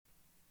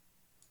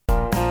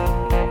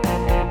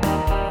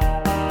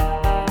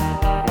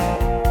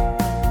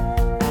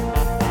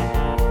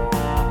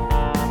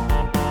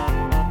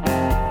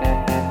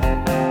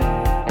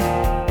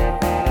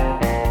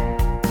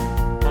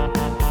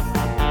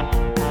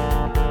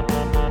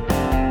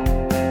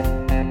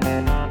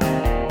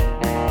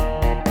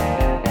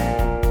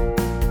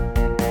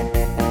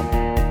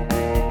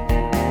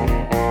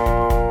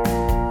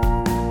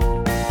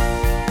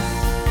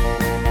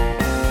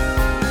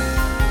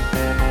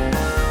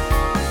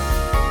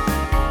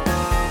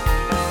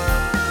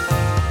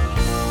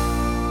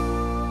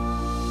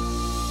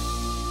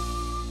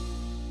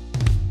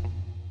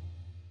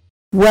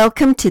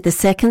Welcome to the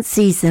second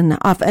season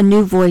of A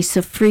New Voice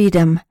of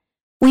Freedom.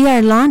 We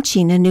are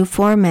launching a new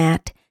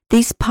format.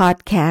 These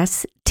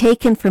podcasts,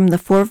 taken from the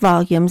 4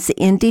 volumes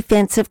In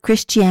Defense of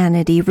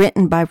Christianity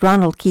written by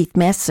Ronald Keith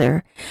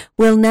Messer,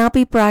 will now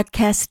be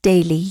broadcast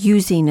daily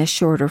using a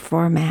shorter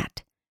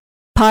format.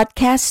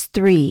 Podcast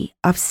 3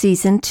 of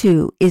Season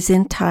 2 is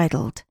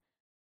entitled,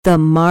 The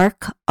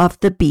Mark of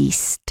the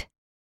Beast.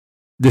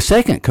 The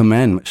second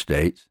commandment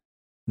states,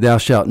 Thou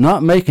shalt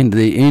not make unto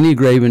thee any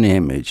graven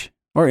image,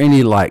 or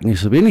any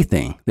likeness of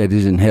anything that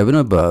is in heaven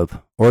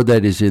above, or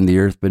that is in the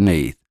earth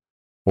beneath,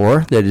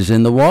 or that is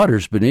in the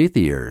waters beneath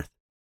the earth.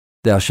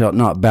 Thou shalt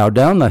not bow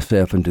down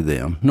thyself unto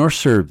them, nor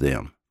serve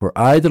them. For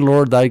I, the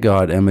Lord thy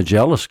God, am a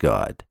jealous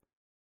God,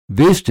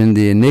 visiting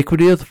the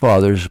iniquity of the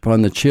fathers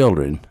upon the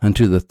children,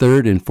 unto the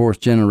 3rd and 4th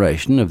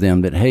generation of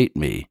them that hate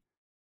me,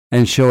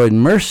 and showing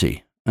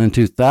mercy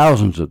unto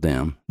thousands of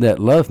them that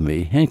love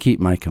me and keep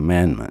my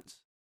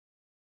commandments.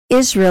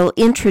 Israel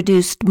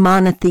introduced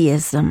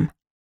monotheism.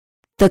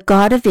 The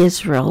God of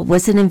Israel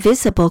was an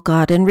invisible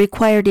God and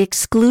required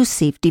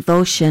exclusive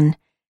devotion.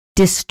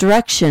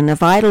 Destruction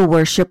of idol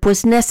worship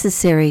was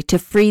necessary to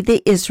free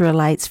the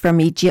Israelites from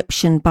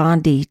Egyptian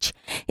bondage.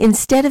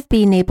 Instead of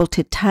being able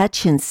to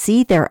touch and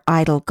see their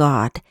idol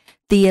God,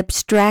 the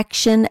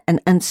abstraction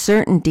and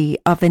uncertainty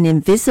of an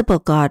invisible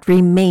God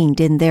remained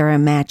in their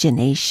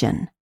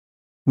imagination.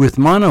 With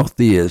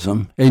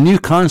monotheism, a new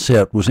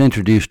concept was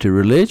introduced to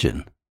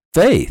religion,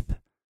 faith.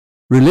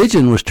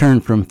 Religion was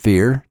turned from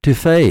fear to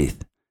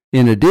faith.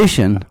 In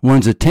addition,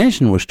 one's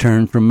attention was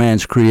turned from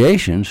man's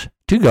creations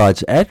to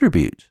God's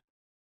attributes,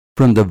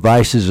 from the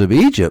vices of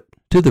Egypt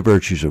to the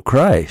virtues of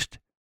Christ.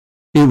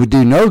 It would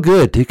do no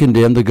good to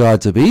condemn the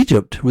gods of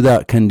Egypt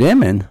without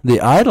condemning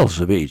the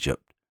idols of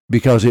Egypt,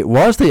 because it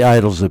was the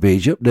idols of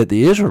Egypt that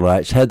the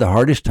Israelites had the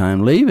hardest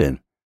time leaving.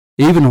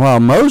 Even while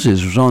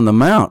Moses was on the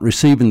mount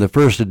receiving the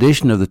first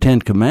edition of the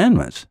 10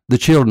 Commandments, the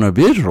children of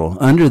Israel,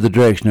 under the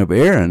direction of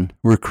Aaron,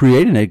 were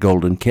creating a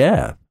golden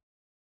calf.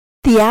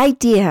 The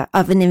idea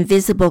of an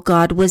invisible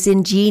God was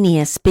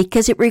ingenious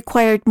because it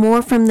required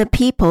more from the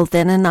people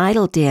than an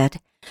idol did.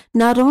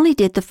 Not only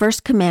did the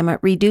first commandment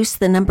reduce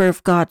the number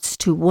of gods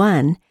to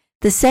 1,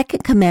 the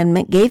second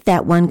commandment gave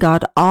that one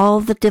God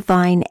all the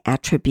divine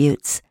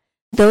attributes.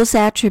 Those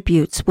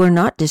attributes were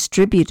not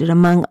distributed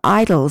among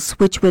idols,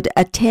 which would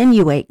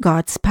attenuate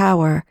God's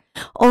power.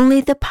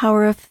 Only the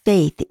power of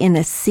faith in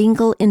a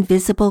single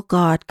invisible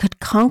God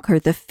could conquer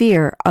the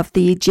fear of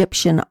the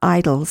Egyptian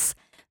idols,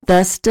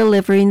 thus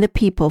delivering the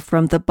people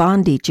from the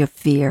bondage of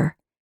fear.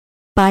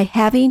 By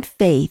having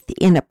faith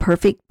in a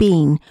perfect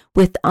being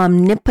with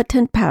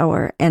omnipotent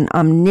power and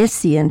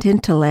omniscient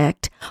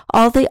intellect,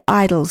 all the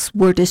idols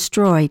were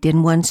destroyed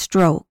in one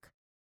stroke.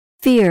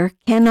 Fear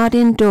cannot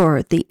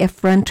endure the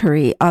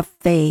effrontery of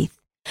faith,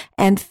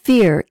 and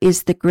fear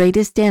is the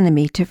greatest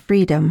enemy to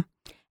freedom.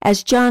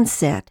 As John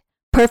said,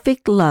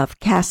 perfect love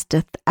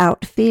casteth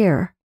out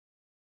fear.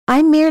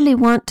 I merely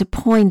want to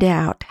point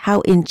out how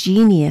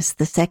ingenious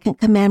the second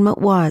commandment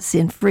was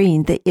in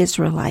freeing the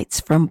Israelites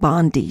from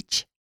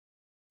bondage.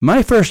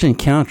 My first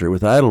encounter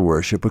with idol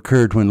worship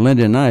occurred when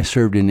Linda and I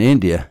served in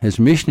India as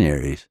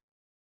missionaries.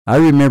 I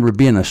remember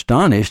being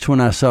astonished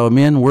when I saw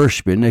men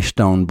worshiping a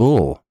stone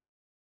bull.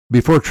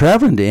 Before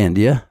traveling to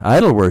India,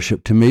 idol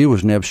worship to me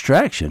was an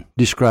abstraction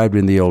described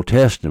in the Old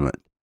Testament.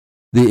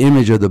 The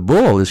image of the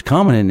bull is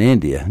common in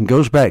India and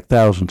goes back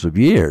thousands of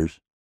years.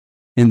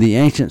 In the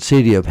ancient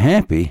city of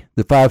Hampi,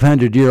 the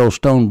 500-year-old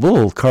stone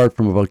bull carved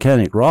from a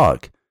volcanic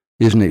rock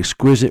is an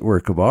exquisite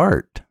work of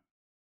art.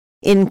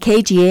 In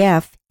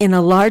KGF, in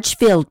a large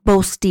field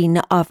boasting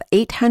of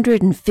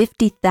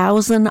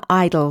 850,000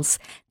 idols,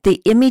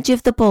 the image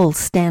of the bull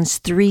stands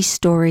 3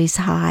 stories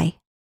high.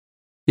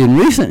 In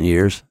recent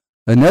years,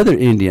 another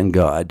Indian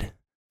god,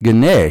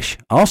 Ganesh,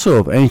 also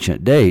of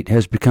ancient date,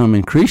 has become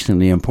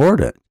increasingly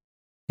important.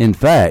 In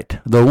fact,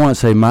 though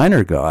once a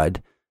minor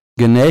god,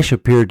 Ganesh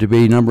appeared to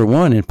be number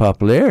 1 in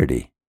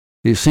popularity.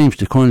 It seems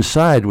to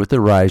coincide with the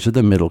rise of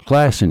the middle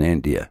class in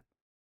India.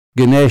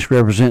 Ganesh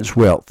represents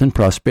wealth and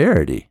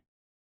prosperity.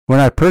 When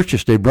I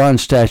purchased a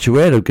bronze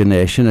statuette of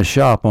Ganesh in a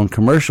shop on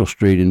Commercial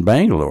Street in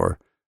Bangalore,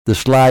 the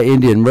sly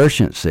Indian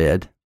merchant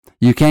said,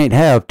 "You can't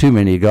have too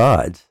many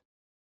gods."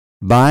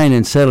 Buying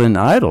and selling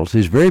idols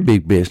is very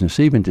big business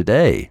even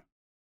today.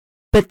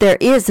 But there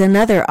is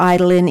another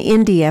idol in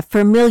India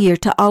familiar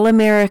to all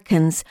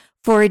Americans,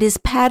 for it is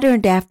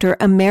patterned after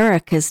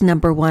America's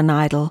number 1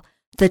 idol,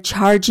 the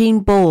charging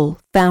bull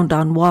found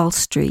on Wall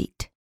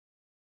Street.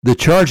 The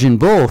charging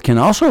bull can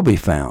also be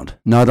found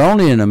not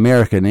only in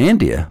America and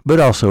India,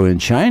 but also in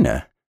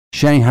China,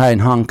 Shanghai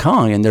and Hong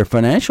Kong in their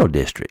financial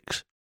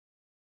districts.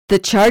 The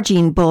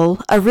charging bull,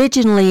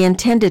 originally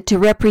intended to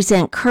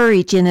represent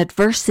courage in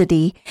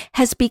adversity,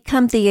 has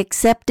become the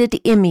accepted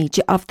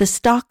image of the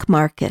stock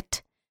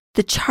market.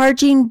 The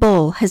charging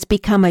bull has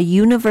become a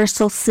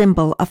universal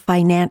symbol of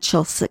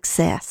financial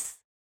success.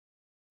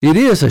 It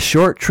is a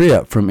short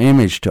trip from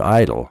image to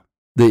idol.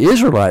 The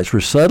Israelites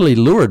were subtly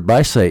lured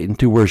by Satan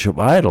to worship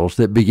idols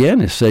that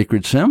began as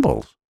sacred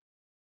symbols.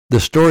 The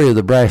story of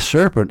the brass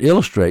serpent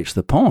illustrates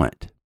the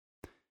point.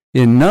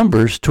 In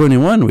Numbers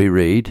 21 we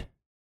read,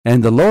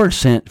 "And the Lord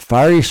sent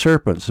fiery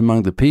serpents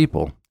among the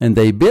people, and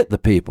they bit the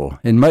people,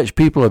 and much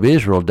people of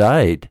Israel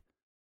died.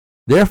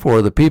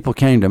 Therefore the people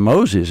came to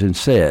Moses and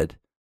said,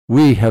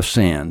 We have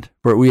sinned,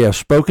 for we have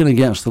spoken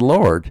against the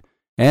Lord,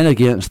 and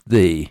against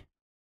thee.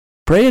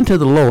 Pray unto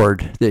the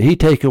Lord that he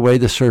take away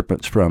the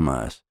serpents from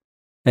us.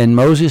 And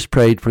Moses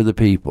prayed for the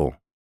people.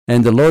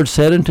 And the Lord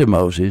said unto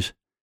Moses,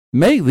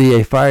 Make thee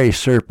a fiery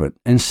serpent,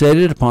 and set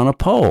it upon a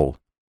pole.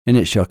 And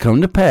it shall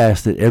come to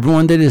pass that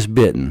everyone that is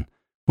bitten,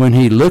 when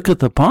he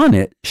looketh upon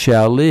it,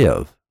 shall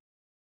live."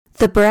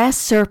 The brass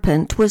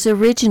serpent was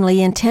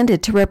originally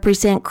intended to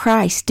represent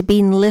Christ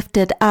being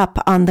lifted up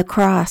on the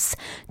cross.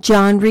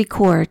 John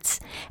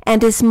records,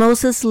 "And as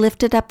Moses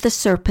lifted up the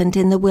serpent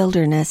in the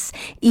wilderness,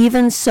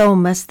 even so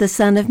must the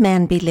Son of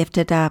Man be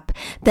lifted up,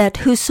 that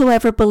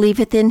whosoever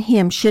believeth in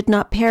him should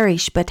not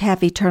perish but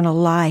have eternal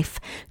life."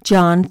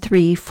 John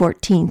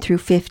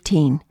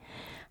 3:14-15.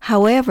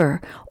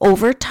 However,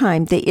 over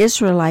time the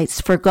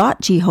Israelites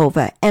forgot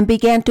Jehovah and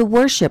began to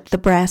worship the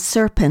brass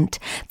serpent,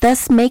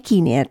 thus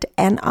making it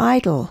an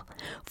idol.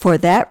 For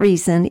that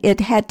reason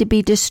it had to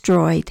be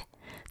destroyed.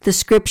 The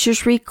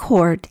scriptures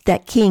record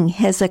that King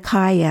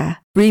Hezekiah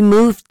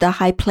removed the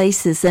high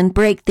places and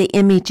brake the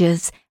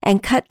images,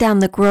 and cut down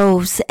the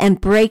groves, and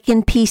brake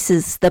in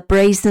pieces the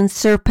brazen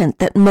serpent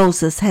that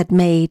Moses had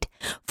made.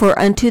 For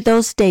unto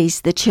those days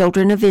the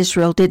children of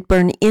Israel did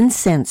burn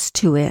incense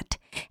to it,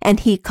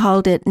 and he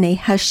called it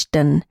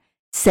Nehushtan.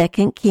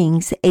 2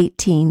 Kings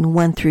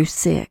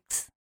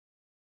 18:1-6.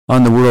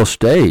 On the world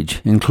stage,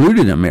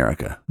 including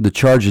America, the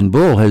charging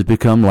bull has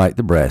become like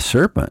the brass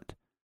serpent.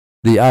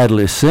 The idol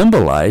is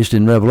symbolized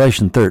in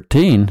Revelation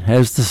 13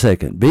 as the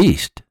second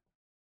beast.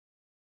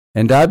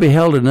 "And I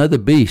beheld another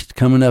beast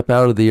coming up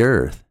out of the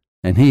earth,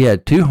 and he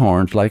had 2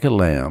 horns like a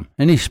lamb,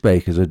 and he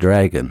spake as a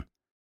dragon,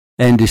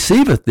 and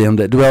deceiveth them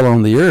that dwell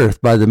on the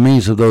earth by the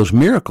means of those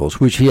miracles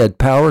which he had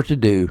power to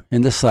do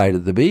in the sight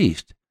of the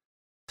beast,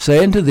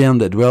 saying to them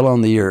that dwell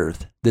on the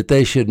earth, that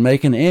they should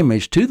make an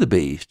image to the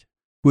beast,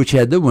 which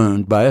had the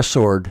wound by a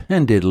sword,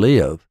 and did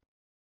live.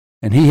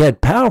 And he had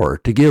power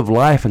to give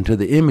life unto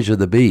the image of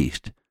the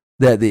beast,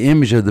 that the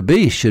image of the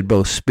beast should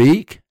both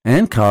speak,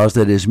 and cause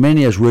that as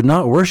many as would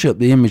not worship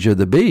the image of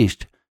the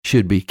beast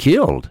should be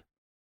killed.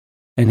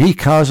 And he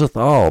causeth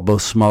all,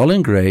 both small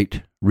and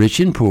great, rich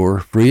and poor,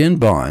 free and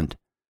bond,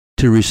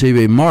 to receive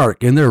a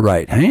mark in their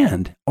right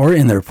hand, or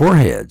in their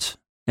foreheads,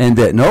 and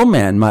that no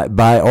man might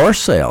buy or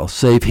sell,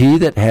 save he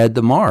that had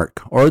the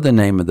mark, or the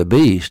name of the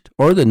beast,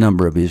 or the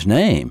number of his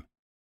name.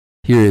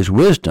 Here is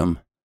wisdom.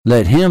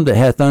 Let him that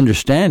hath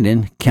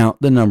understanding count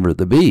the number of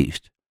the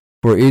beast,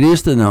 for it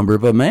is the number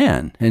of a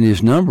man, and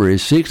his number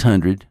is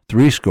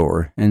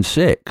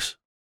 666.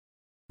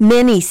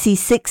 Many see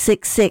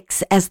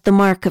 666 as the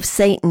mark of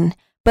Satan,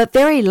 but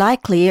very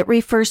likely it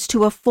refers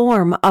to a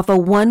form of a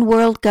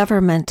one-world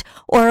government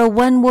or a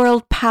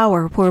one-world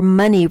power where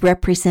money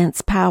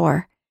represents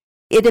power.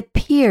 It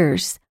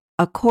appears,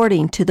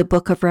 according to the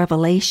book of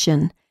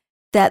Revelation,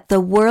 that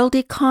the world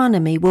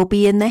economy will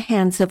be in the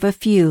hands of a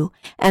few,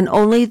 and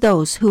only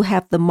those who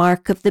have the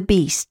mark of the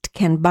beast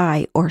can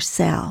buy or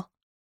sell.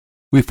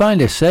 We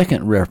find a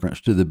second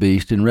reference to the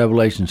beast in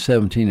Revelation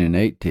 17 and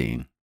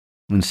 18.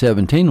 In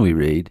 17 we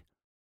read,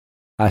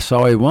 "I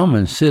saw a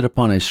woman sit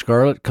upon a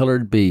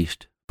scarlet-colored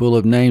beast, full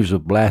of names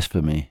of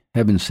blasphemy,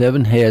 having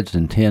 7 heads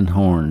and 10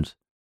 horns.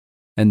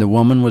 And the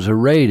woman was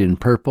arrayed in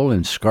purple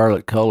and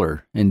scarlet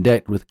color, and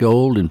decked with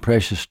gold and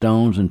precious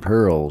stones and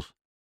pearls,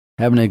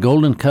 having a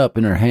golden cup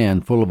in her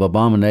hand full of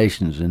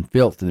abominations and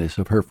filthiness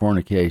of her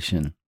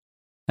fornication.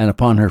 And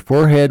upon her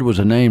forehead was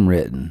a name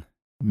written,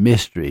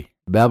 Mystery,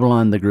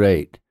 Babylon the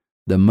Great,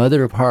 the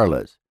mother of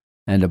harlots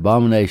and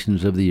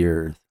abominations of the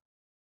earth."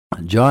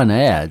 John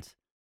adds,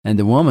 "And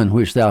the woman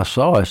which thou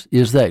sawest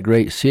is that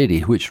great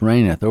city which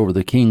reigneth over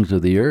the kings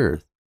of the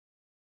earth."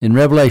 In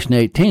Revelation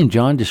 18,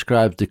 John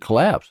describes the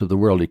collapse of the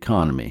world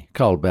economy,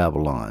 called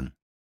Babylon.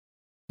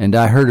 "And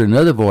I heard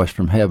another voice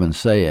from heaven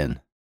saying,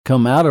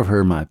 Come out of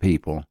her, my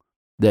people,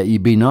 that ye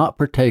be not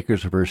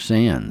partakers of her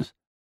sins,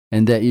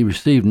 and that ye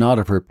receive not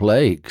of her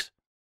plagues.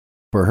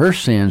 For her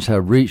sins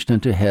have reached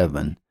unto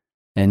heaven,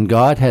 and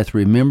God hath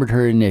remembered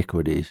her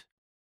iniquities.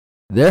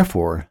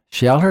 Therefore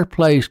shall her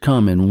plagues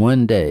come in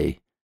one day,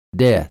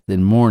 death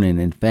and mourning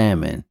and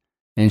famine,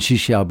 and she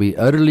shall be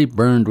utterly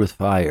burned with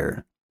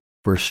fire.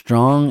 For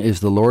strong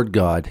is the Lord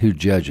God who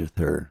judgeth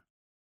her."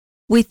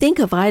 We think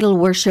of idol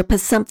worship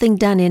as something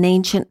done in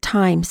ancient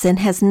times and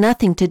has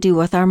nothing to do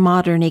with our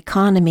modern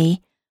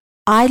economy.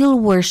 Idol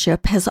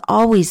worship has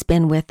always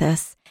been with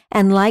us,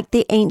 and like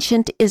the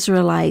ancient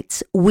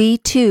Israelites, we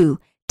too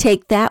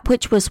take that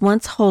which was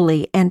once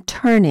holy and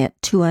turn it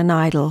to an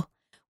idol.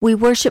 We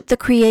worship the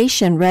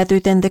creation rather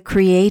than the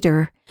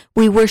Creator.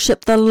 We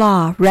worship the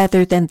law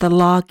rather than the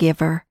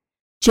lawgiver.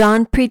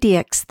 John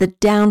predicts the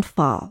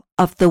downfall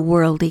of the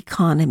world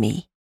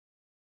economy.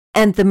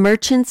 "And the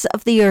merchants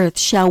of the earth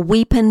shall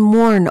weep and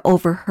mourn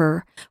over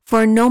her,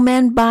 for no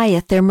man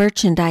buyeth their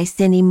merchandise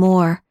any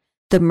more.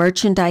 the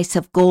merchandise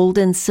of gold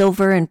and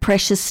silver and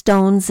precious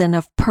stones and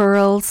of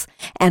pearls,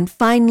 and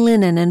fine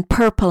linen and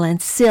purple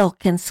and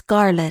silk and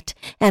scarlet,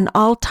 and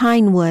all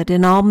tine wood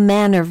and all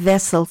manner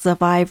vessels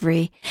of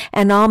ivory,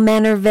 and all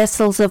manner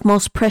vessels of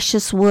most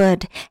precious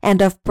wood,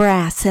 and of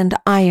brass and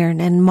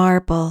iron and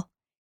marble,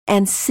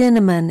 and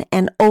cinnamon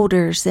and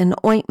odors and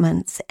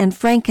ointments, and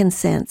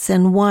frankincense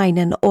and wine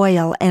and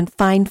oil and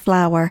fine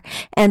flour,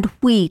 and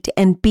wheat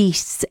and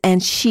beasts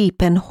and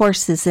sheep and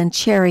horses and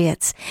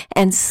chariots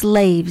and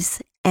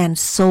slaves and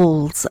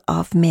souls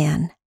of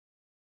men.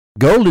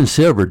 Gold and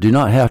silver do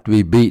not have to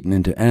be beaten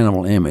into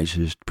animal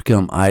images to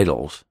become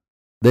idols.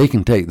 They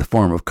can take the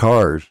form of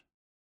cars,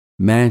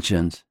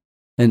 mansions,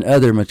 and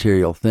other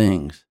material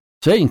things.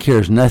 Satan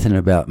cares nothing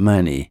about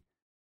money.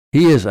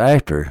 He is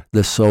after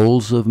the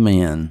souls of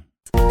men.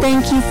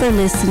 Thank you for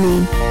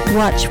listening.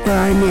 Watch for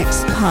our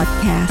next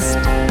podcast.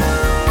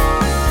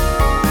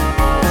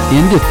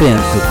 In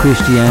Defense of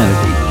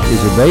Christianity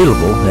is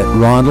available at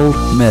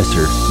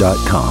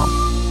ronaldmesser.com.